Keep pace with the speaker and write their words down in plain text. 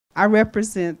I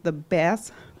represent the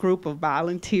best group of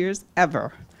volunteers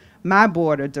ever, my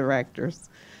board of directors,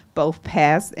 both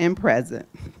past and present.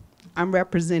 I'm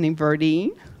representing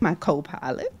Verdine, my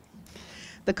co-pilot,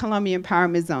 the Columbia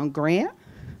Empowerment Zone Grant,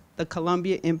 the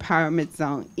Columbia Empowerment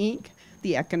Zone, Inc.,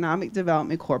 the Economic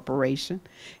Development Corporation,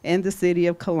 and the City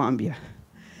of Columbia.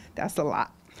 That's a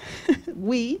lot.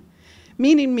 We,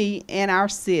 meaning me and our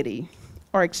city,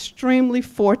 are extremely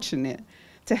fortunate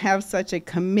to have such a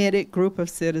committed group of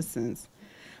citizens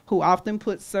who often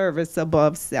put service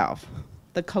above self.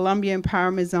 The Columbia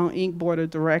Empowerment Zone, Inc. Board of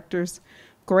Directors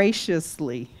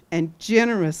graciously and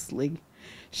generously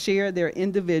share their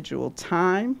individual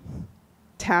time,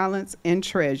 talents, and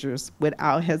treasures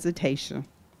without hesitation.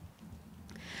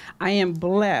 I am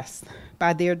blessed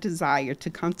by their desire to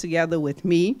come together with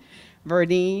me,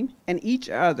 Verdine, and each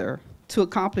other to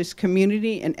accomplish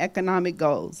community and economic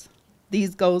goals.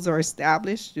 These goals are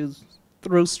established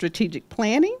through strategic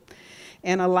planning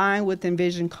and align with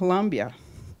Envision Columbia.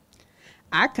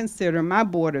 I consider my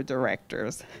board of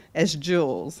directors as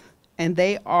jewels, and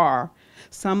they are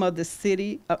some of the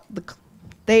city of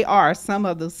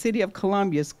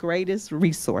Columbia's greatest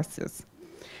resources.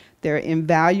 Their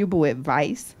invaluable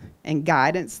advice and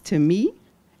guidance to me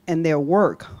and their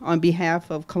work on behalf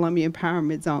of Columbia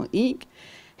Empowerment Zone, Inc.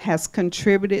 has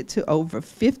contributed to over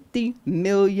 $50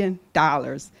 million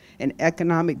in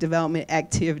economic development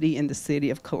activity in the city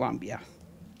of Columbia.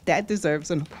 That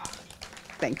deserves an applause.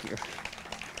 Thank you.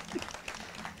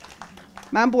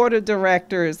 My board of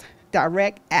directors'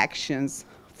 direct actions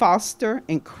foster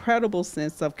incredible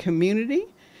sense of community,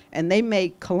 and they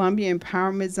make Columbia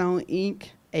Empowerment Zone, Inc.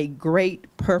 a great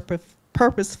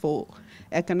purposeful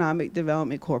economic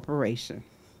development corporation.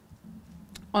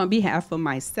 On behalf of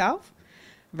myself,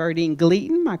 Verdine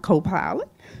Gleaton, my co-pilot,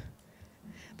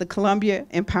 the Columbia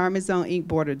Empowerment Zone, Inc.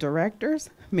 Board of Directors,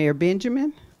 Mayor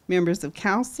Benjamin, members of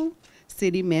council,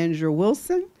 City Manager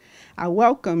Wilson, I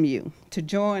welcome you to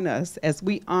join us as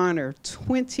we honor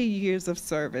 20 years of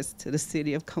service to the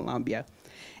City of Columbia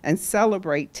and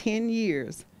celebrate 10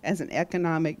 years as an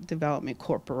economic development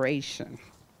corporation.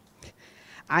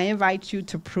 I invite you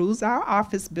to peruse our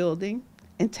office building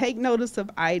and take notice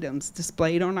of items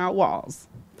displayed on our walls.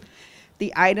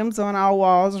 The items on our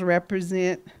walls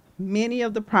represent many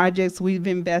of the projects we've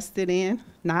invested in,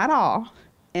 not all,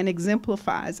 and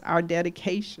exemplifies our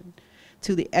dedication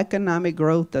to the economic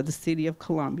growth of the City of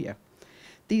Columbia.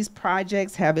 These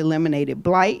projects have eliminated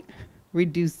blight,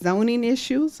 reduced zoning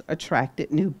issues, attracted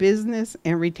new business,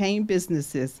 and retained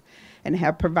businesses, and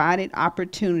have provided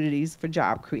opportunities for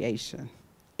job creation.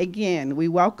 Again, we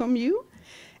welcome you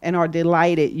and are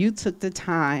delighted you took the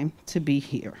time to be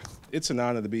here. It's an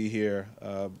honor to be here.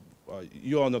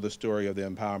 You all know the story of the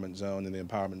Empowerment Zone and the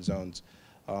Empowerment Zones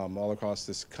all across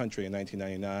this country. In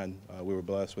 1999, we were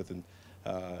blessed with an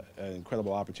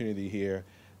incredible opportunity here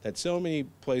that so many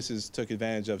places took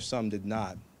advantage of, some did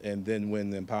not. And then when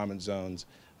the Empowerment Zones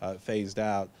phased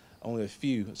out, only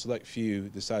a select few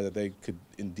decided that they could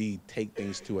indeed take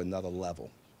things to another level.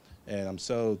 And I'm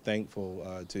so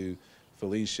thankful to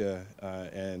Felicia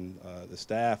and the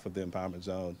staff of the Empowerment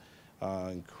Zone.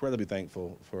 Incredibly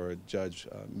thankful for Judge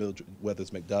Mildred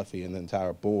McDuffie and the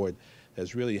entire board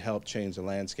has really helped change the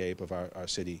landscape of our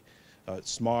city.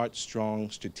 Smart, strong,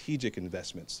 strategic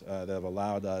investments that have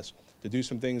allowed us to do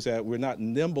some things that we're not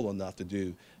nimble enough to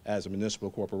do as a municipal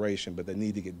corporation, but that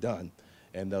need to get done.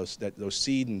 And those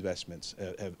seed investments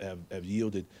have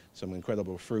yielded some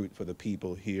incredible fruit for the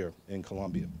people here in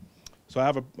Columbia. So I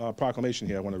have a proclamation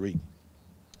here I want to read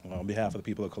on behalf of the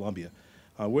people of Columbia.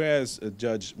 Whereas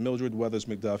Judge Mildred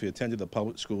McDuffie attended the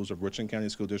public schools of Richland County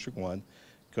School District 1,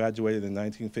 graduated in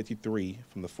 1953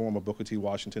 from the former Booker T.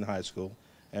 Washington High School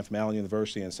and from Allen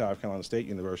University and South Carolina State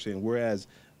University, and whereas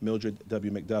Mildred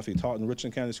W. McDuffie taught in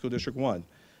Richland County School District 1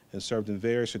 and served in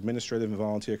various administrative and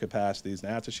volunteer capacities,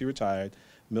 and after she retired,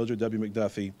 Mildred W.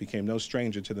 McDuffie became no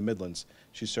stranger to the Midlands.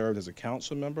 She served as a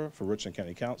council member for Richland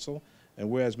County Council, and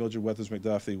whereas Mildred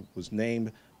McDuffie was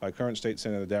named by current State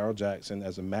Senator Darrell Jackson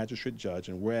as a magistrate judge,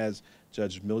 and whereas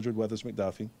Judge Mildred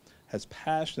McDuffie has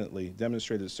passionately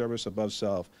demonstrated service above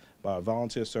self by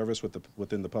volunteer service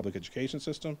within the public education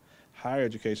system, higher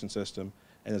education system,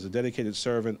 and as a dedicated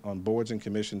servant on boards and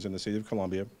commissions in the City of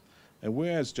Columbia. And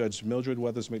whereas Judge Mildred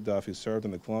McDuffie served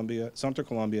in the Sumter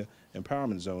Columbia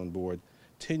Empowerment Zone Board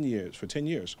for 10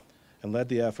 years, and led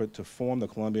the effort to form the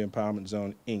Columbia Empowerment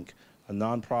Zone, Inc., a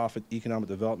nonprofit economic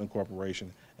development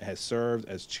corporation, and has served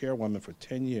as chairwoman for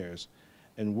 10 years.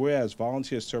 And whereas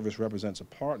volunteer service represents a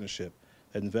partnership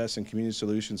that invests in community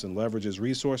solutions and leverages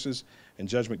resources, and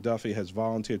Judge McDuffie has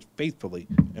volunteered faithfully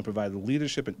and provided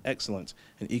leadership and excellence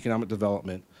in economic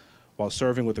development while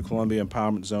serving with the Columbia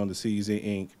Empowerment Zone, the CEZ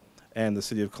Inc., and the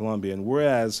City of Columbia. And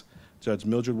whereas Judge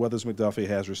Mildred Weathers McDuffie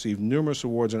has received numerous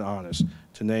awards and honors.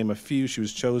 To name a few, she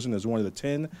was chosen as one of the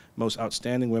 10 most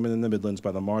outstanding women in the Midlands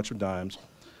by the March of Dimes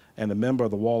and a member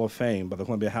of the Wall of Fame by the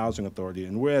Columbia Housing Authority.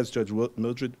 And whereas Judge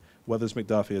Mildred Weathers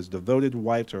McDuffie is a devoted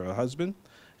wife to her husband,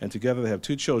 and together they have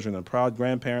 2 children and proud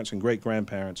grandparents and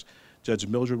great-grandparents, Judge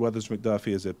Mildred Weathers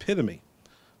McDuffie is the epitome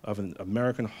of an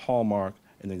American hallmark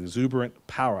and an exuberant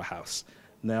powerhouse.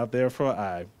 Now, therefore,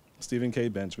 I, Stephen K.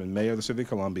 Benjamin, Mayor of the City of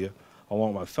Columbia,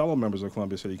 along with my fellow members of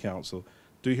Columbia City Council,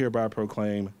 do hereby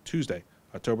proclaim Tuesday,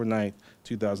 October 9th,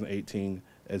 2018,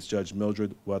 as Judge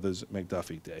Mildred Weathers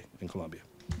McDuffie Day in Columbia.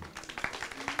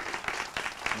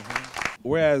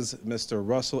 Whereas Mr.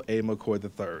 Russell A. McCoy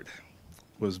III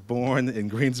was born in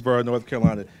Greensboro, North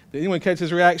Carolina. Did anyone catch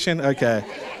his reaction? Okay.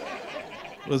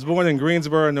 Was born in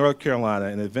Greensboro, North Carolina,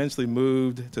 and eventually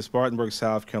moved to Spartanburg,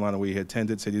 South Carolina, where he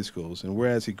attended city schools. And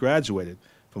whereas he graduated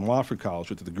from Wofford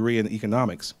College with a degree in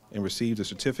economics and received a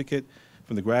certificate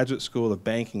from the Graduate School of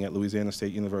Banking at Louisiana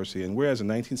State University. And whereas in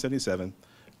 1977,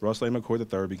 Russell A. McCoy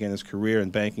III began his career in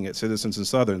banking at Citizens and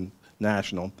Southern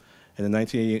National. And in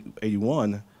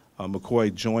 1981,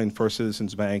 McCoy joined First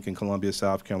Citizens Bank in Columbia,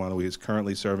 South Carolina, where he is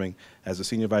currently serving as the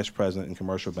Senior Vice President in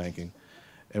Commercial Banking.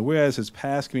 And whereas his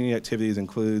past community activities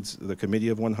includes the Committee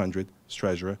of 100 as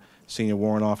Treasurer, Senior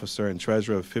Warrant Officer, and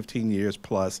Treasurer of 15 years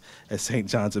plus at St.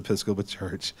 John's Episcopal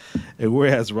Church. And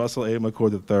whereas Russell A.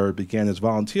 McCoy III began his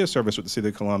volunteer service with the City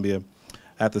of Columbia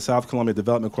at the South Columbia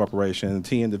Development Corporation and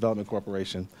TN Development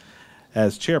Corporation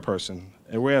as chairperson.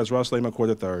 And whereas Russell A. McCoy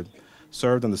III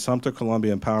served on the Sumter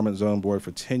Columbia Empowerment Zone Board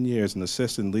for 10 years and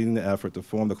assisted in leading the effort to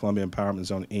form the Columbia Empowerment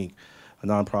Zone, Inc., a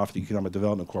nonprofit economic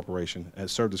development corporation, and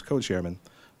served as co-chairman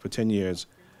for 10 years.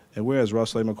 And whereas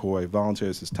Russell A. McCoy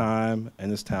volunteers his time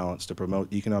and his talents to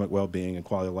promote economic well-being and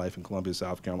quality of life in Columbia,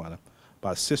 South Carolina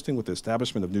by assisting with the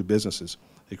establishment of new businesses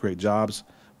that create jobs,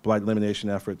 blight elimination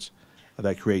efforts,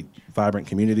 that create vibrant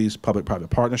communities, public-private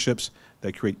partnerships,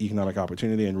 that create economic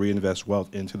opportunity and reinvest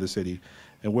wealth into the city.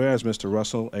 And whereas Mr.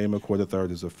 Russell A. McCoy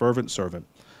III is a fervent servant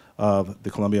of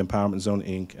the Columbia Empowerment Zone,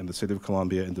 Inc. and the City of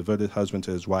Columbia and devoted husband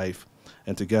to his wife,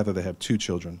 and together they have 2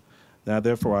 children. Now,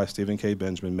 therefore, I, Stephen K.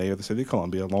 Benjamin, Mayor of the City of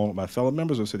Columbia, along with my fellow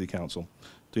members of City Council,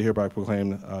 do hereby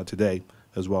proclaim today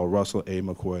as well Russell A.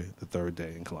 McCoy III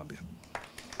Day in Columbia.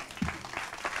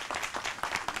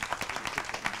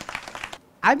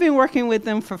 I've been working with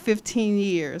them for 15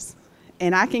 years,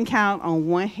 and I can count on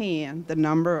one hand the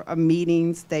number of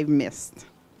meetings they've missed.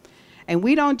 And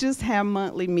we don't just have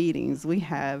monthly meetings. We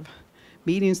have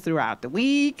meetings throughout the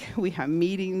week. We have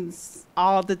meetings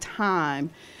all the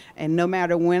time. And no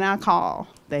matter when I call,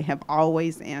 they have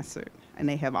always answered, and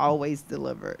they have always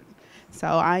delivered. So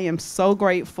I am so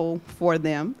grateful for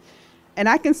them. And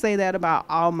I can say that about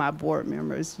all my board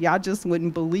members. Y'all just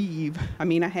wouldn't believe. I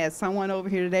mean, I had someone over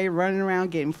here today running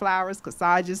around getting flowers,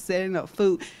 Kassages, setting up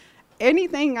food.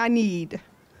 Anything I need,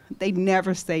 they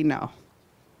never say no.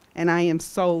 And I am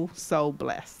so, so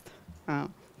blessed.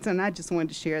 So I just wanted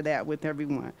to share that with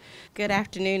everyone. Good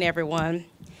afternoon, everyone.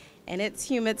 And it's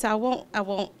humid, so I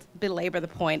won't belabor the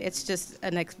point. It's just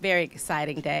a very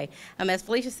exciting day. As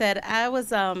Felicia said,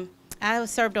 I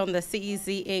served on the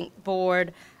CEZ Inc.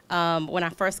 board when I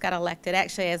first got elected.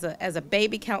 Actually, as a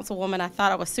baby councilwoman, I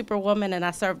thought I was superwoman, and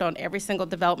I served on every single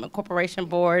development corporation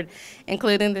board,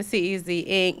 including the CEZ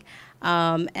Inc.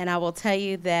 And I will tell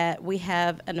you that we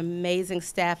have an amazing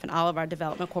staff in all of our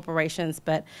development corporations,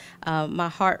 but my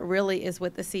heart really is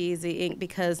with the CEZ Inc.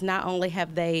 because not only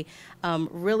have they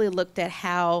really looked at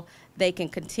how they can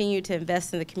continue to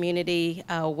invest in the community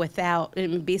without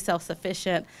and be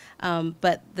self-sufficient,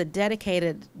 but the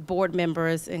dedicated board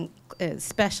members, and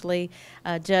especially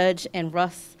Judge and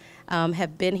Russ,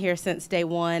 have been here since day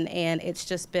one, and it's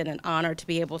just been an honor to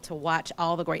be able to watch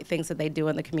all the great things that they do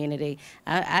in the community.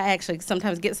 I actually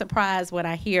sometimes get surprised when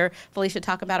I hear Felicia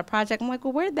talk about a project. I'm like,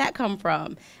 well, where did that come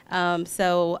from?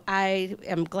 So I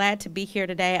am glad to be here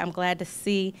today. I'm glad to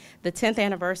see the 10th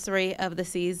anniversary of the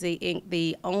CEZ Inc.,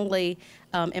 the only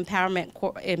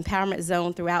empowerment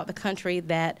zone throughout the country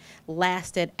that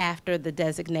lasted after the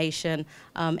designation,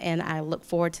 and I look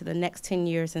forward to the next 10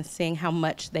 years and seeing how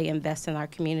much they invest in our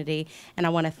community. And I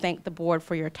want to thank the board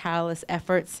for your tireless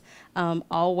efforts,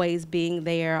 always being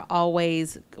there,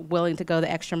 always willing to go the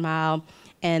extra mile,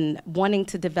 and wanting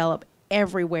to develop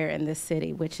everywhere in this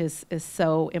city, which is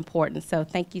so important. So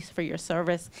thank you for your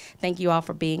service. Thank you all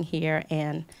for being here,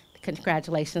 and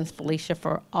congratulations, Felicia,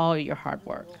 for all your hard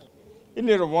work. Isn't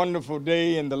it a wonderful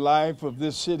day in the life of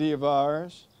this city of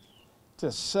ours to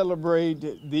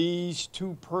celebrate these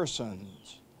 2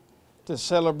 persons, to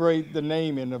celebrate the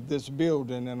naming of this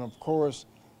building and, of course,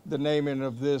 the naming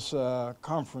of this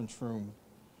conference room.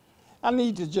 I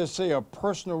need to just say a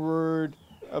personal word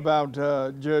about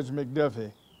Judge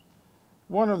McDuffie.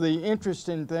 One of the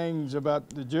interesting things about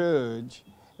the judge,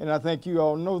 and I think you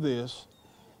all know this,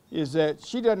 is that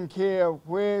she doesn't care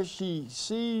where she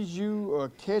sees you or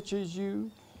catches you.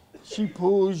 She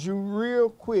pulls you real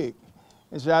quick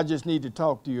and says, I just need to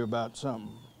talk to you about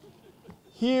something.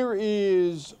 Here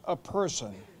is a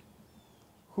person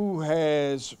who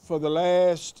has, for the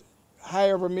last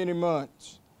however many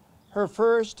months, her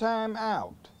first time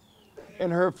out,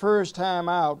 and her first time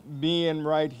out being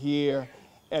right here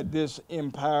at this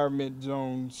Empowerment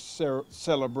Zone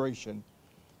celebration.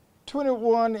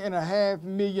 $21.5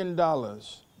 million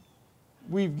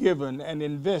we've given and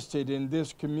invested in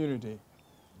this community.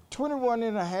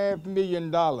 $21.5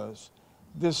 million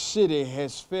this city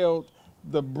has felt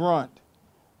the brunt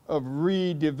of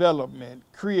redevelopment,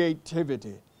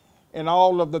 creativity, and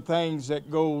all of the things that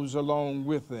goes along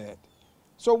with that.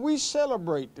 So we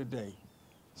celebrate today.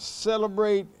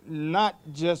 Celebrate not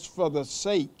just for the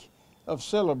sake of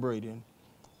celebrating,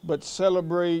 but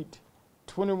celebrate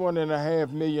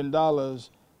 $21.5 million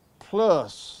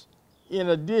plus, in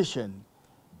addition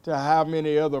to how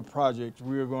many other projects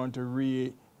we're going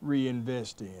to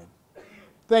reinvest in.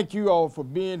 Thank you all for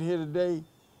being here today.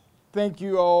 Thank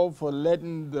you all for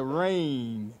letting the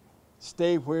rain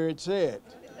stay where it's at.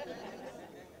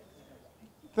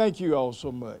 Thank you all so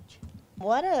much.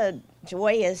 What a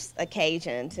joyous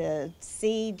occasion to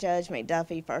see Judge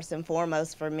McDuffie. First and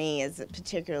foremost, for me, is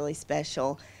particularly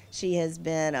special. She has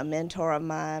been a mentor of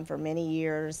mine for many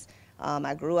years.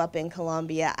 I grew up in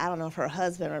Columbia. I don't know if her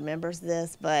husband remembers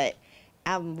this, but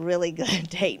I'm really going to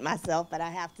date myself, but I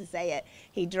have to say it.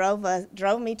 He drove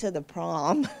me to the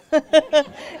prom.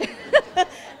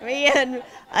 Me and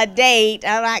a date,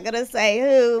 I'm not going to say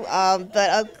who,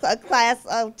 but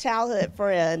a childhood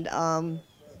friend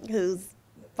whose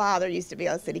father used to be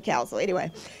on city council.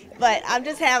 Anyway, but I'm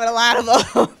just having a lot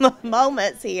of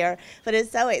moments here. But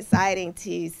it's so exciting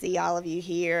to see all of you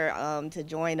here to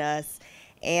join us.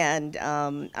 And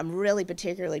I'm really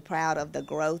particularly proud of the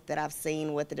growth that I've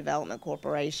seen with the Development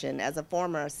Corporation. As a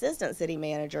former assistant city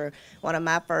manager, one of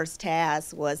my first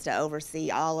tasks was to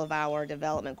oversee all of our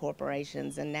development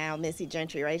corporations. And now Missy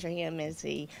Gentry, raise your hand,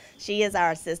 Missy. She is our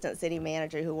assistant city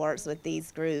manager who works with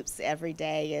these groups every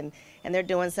day, and they're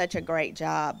doing such a great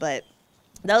job. But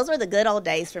those were the good old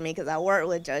days for me, because I worked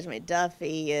with Judge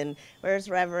McDuffie, and where's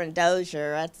Reverend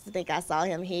Dozier? I think I saw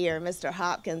him here, Mr.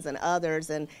 Hopkins and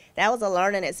others, and that was a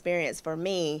learning experience for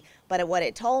me. But what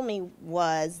it told me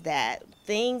was that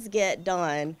things get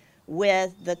done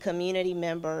with the community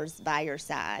members by your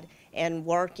side and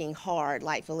working hard,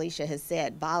 like Felicia has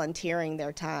said, volunteering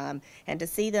their time, and to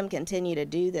see them continue to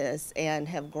do this and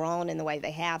have grown in the way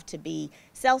they have to be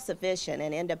self-sufficient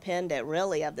and independent,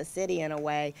 really, of the city in a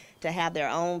way, to have their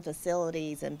own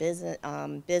facilities and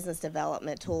business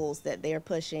development tools that they're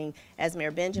pushing, as Mayor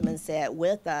Benjamin said,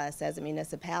 with us as a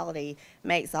municipality,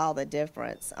 makes all the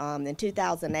difference. In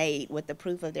 2008, with the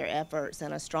proof of their efforts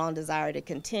and a strong desire to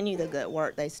continue the good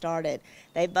work they started,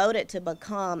 they voted to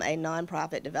become a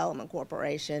nonprofit development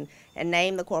corporation and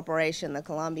named the corporation the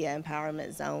Columbia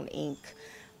Empowerment Zone, Inc.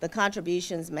 The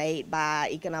contributions made by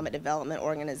economic development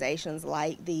organizations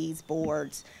like these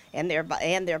boards and their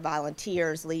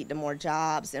volunteers lead to more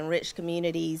jobs, enriched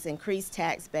communities, increased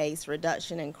tax base,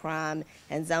 reduction in crime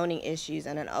and zoning issues,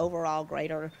 and an overall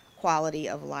greater quality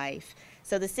of life.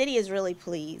 So the city is really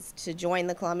pleased to join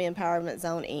the Columbia Empowerment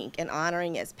Zone, Inc. in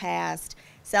honoring its past,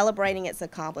 celebrating its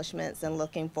accomplishments, and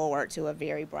looking forward to a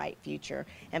very bright future.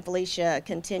 And Felicia,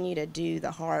 continue to do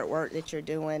the hard work that you're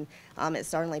doing. It's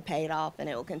certainly paid off, and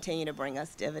it will continue to bring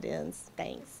us dividends.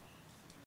 Thanks.